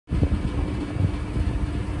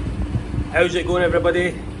How's it going,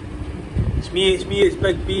 everybody? It's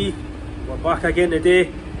Big B. We're back again today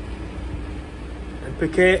in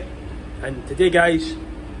Phuket, and today, guys,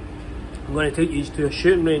 I'm going to take you to a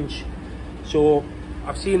shooting range. So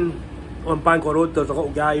I've seen on Bangkok Road there's a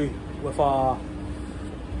little guy with a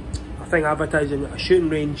thing advertising a shooting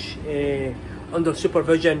range under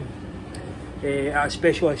supervision at a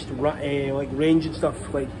specialist like range and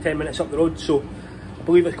stuff, like 10 minutes up the road. So I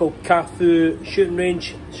believe it's called Kathu shooting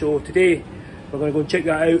range. So today we're going to go and check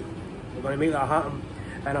that out. We're going to make that happen,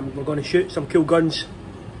 and we're going to shoot some cool guns.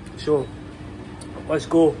 So let's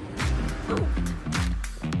go. I'm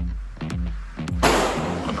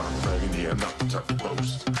not the type to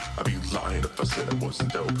boast. I'd be lying if I said I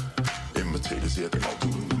wasn't dope. Imitators, yeah, they're all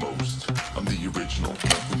doing the most. I'm the original,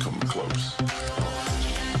 nothing coming close.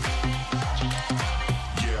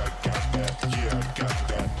 Yeah, I got that. Yeah, I got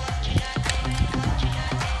that.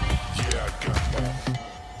 Yeah, I got that.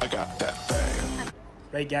 I got that thing.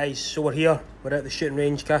 Right, guys, so we're here. We're at the shooting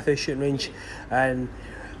range, Kathu shooting range, and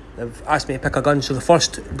they've asked me to pick a gun. So the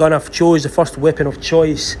first gun I've chose, the first weapon of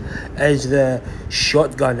choice, is the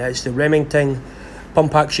shotgun. It's the Remington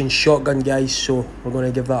pump action shotgun, guys. So we're going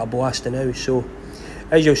to give that a blast now. So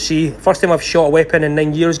as you'll see, first time I've shot a weapon in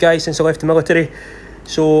 9 years, guys, since I left the military.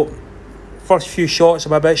 So first few shots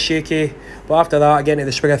I'm a bit shaky, but after that I get into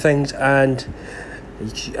the swing of things, and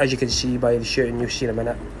as you can see by the shooting you'll see in a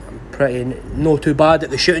minute, I'm pretty not too bad at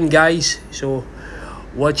the shooting, guys. So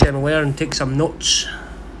watch and learn, take some notes.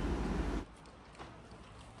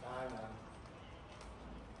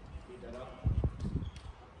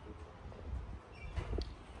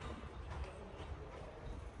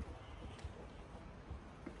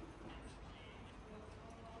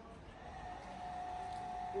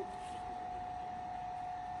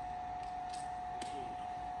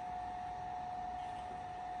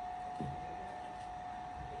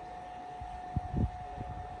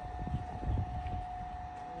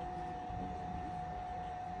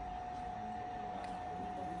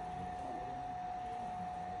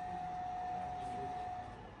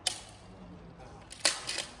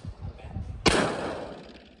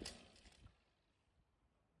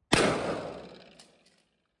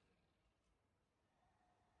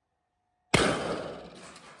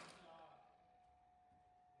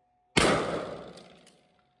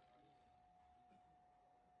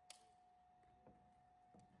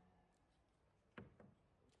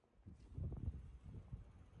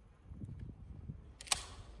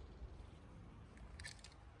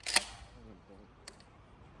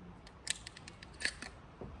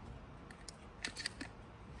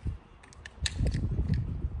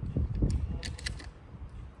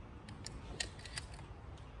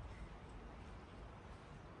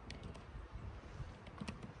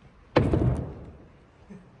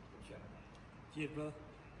 Cheers, brother.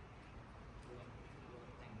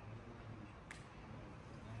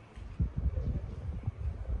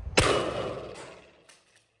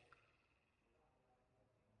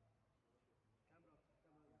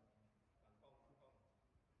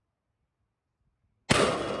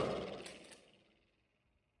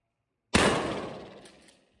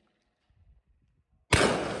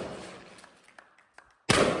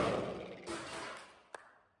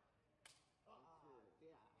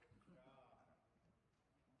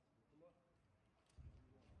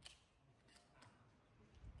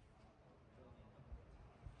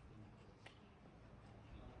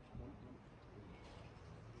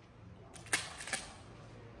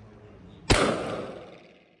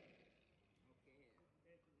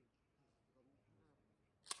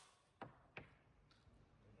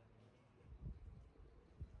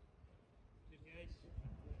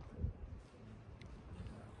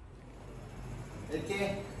 AK?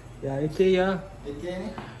 Yeah, AK, yeah. AK ni?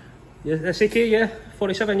 Yeah, that's AK, yeah.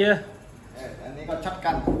 47, yeah. Ni kau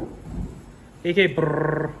shotgun. AK,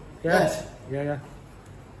 brrrr. Yeah. Yes. Yeah, yeah.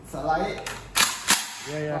 Salai.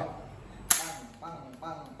 Yeah, yeah. Bang,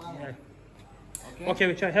 bang, bang. Yeah. Okay. Okay,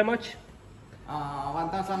 we try. How much?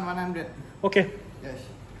 1,100. Okay. Yes.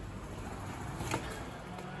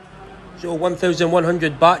 So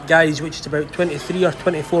 1,100 baht, guys, which is about 23 or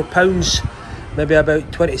 24 pounds, maybe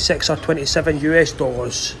about 26 or 27 US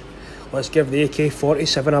dollars. Let's give the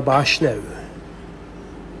AK47 a bash now.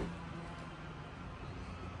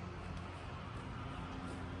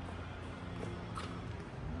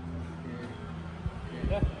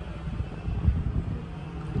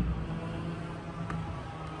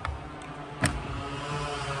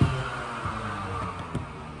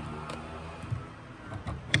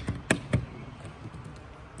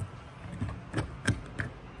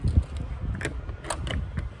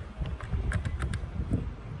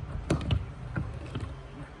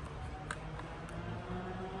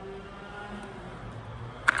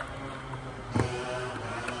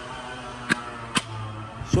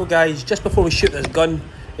 guys, just before we shoot this gun.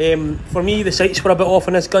 For me, the sights were a bit off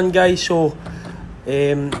on this gun, guys, so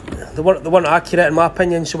they weren't accurate in my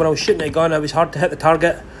opinion. So when I was shooting the gun, it was hard to hit the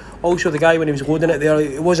target. Also, the guy, when he was loading it there,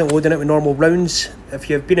 he wasn't loading it with normal rounds. If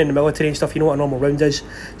you've been in the military and stuff, you know what a normal round is.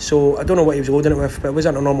 So I don't know what he was loading it with, but it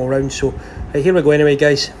wasn't a normal round. So here we go anyway,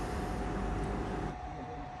 guys.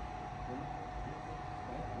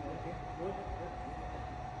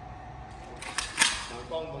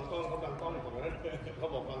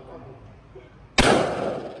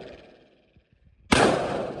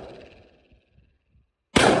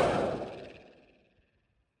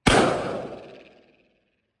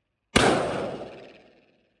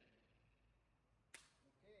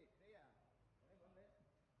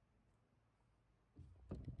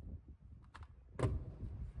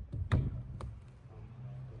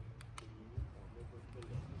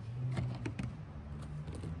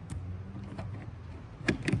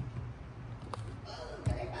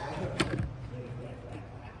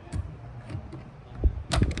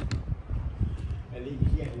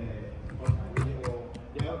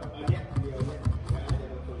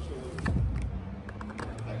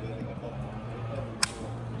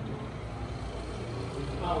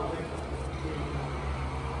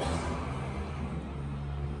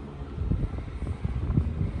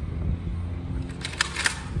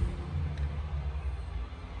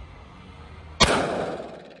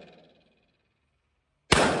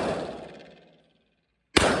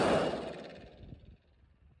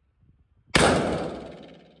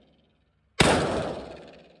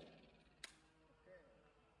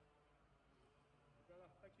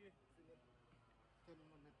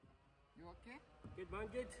 You okay? Good man,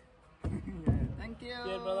 good. Thank you.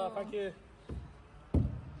 Yeah, brother, thank you.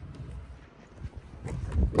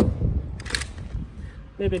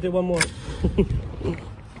 Maybe do one more.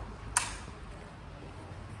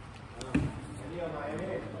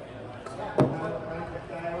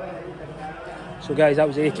 So guys, that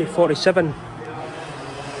was the AK47.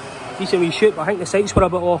 Decent wee shoot, but I think the sights were a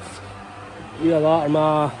bit off. Yeah, that or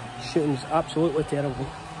my shooting's absolutely terrible.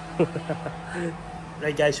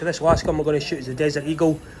 Right guys, so this last gun we're going to shoot is the Desert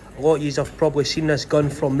Eagle. A lot of you have probably seen this gun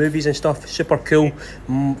from movies and stuff. Super cool,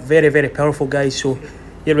 very, very powerful, guys. So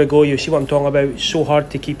here we go, you'll see what I'm talking about. It's so hard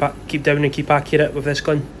to keep down and keep accurate with this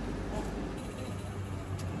gun.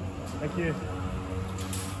 Thank you.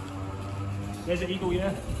 Desert Eagle,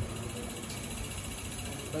 yeah.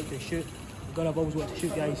 Like to shoot. The gun I've always wanted to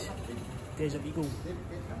shoot, guys. Desert Eagle.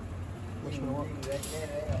 Wish me luck.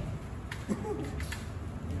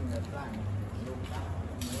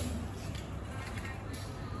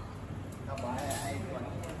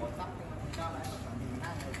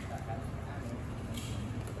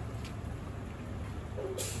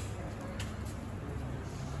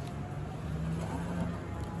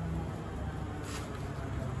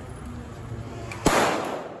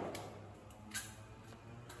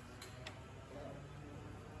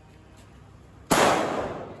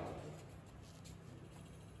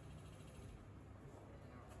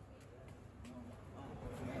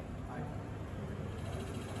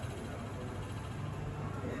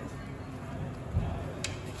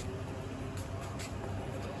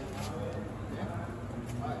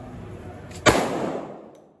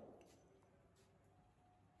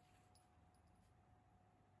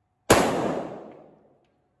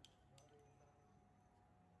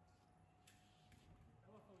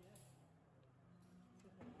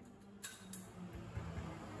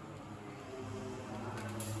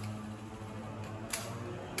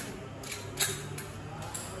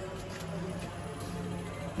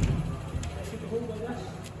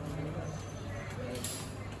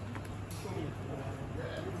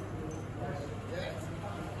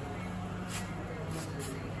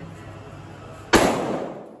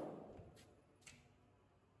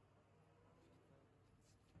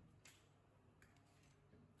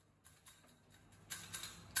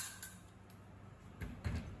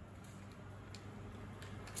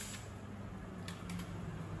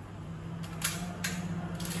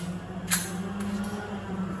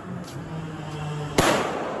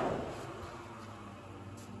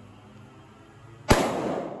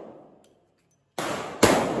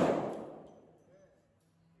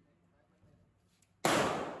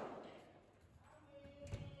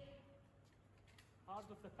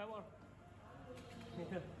 With the power.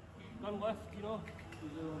 Gun lift, you know.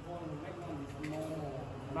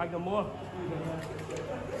 Magnum more.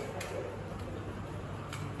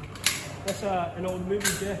 That's an old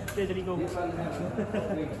movie, yeah. Desert Eagle.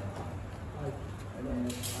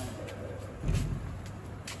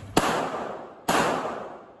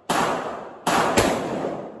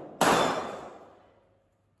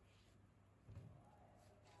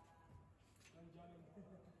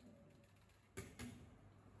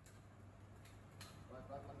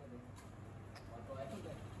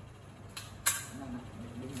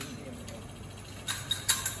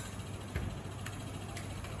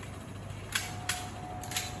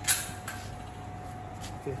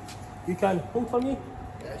 Okay. You can hold for me?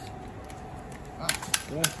 Yes.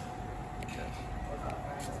 Yeah.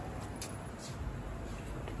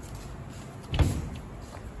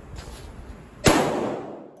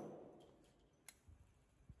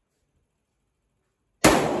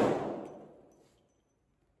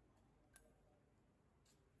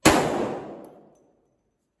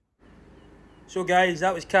 So guys,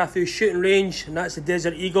 that was Kathu's shooting range, and that's the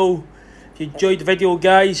Desert Eagle. If you enjoyed the video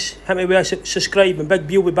guys, hit me with a subscribe, and Big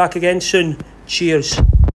B will be back again soon. Cheers.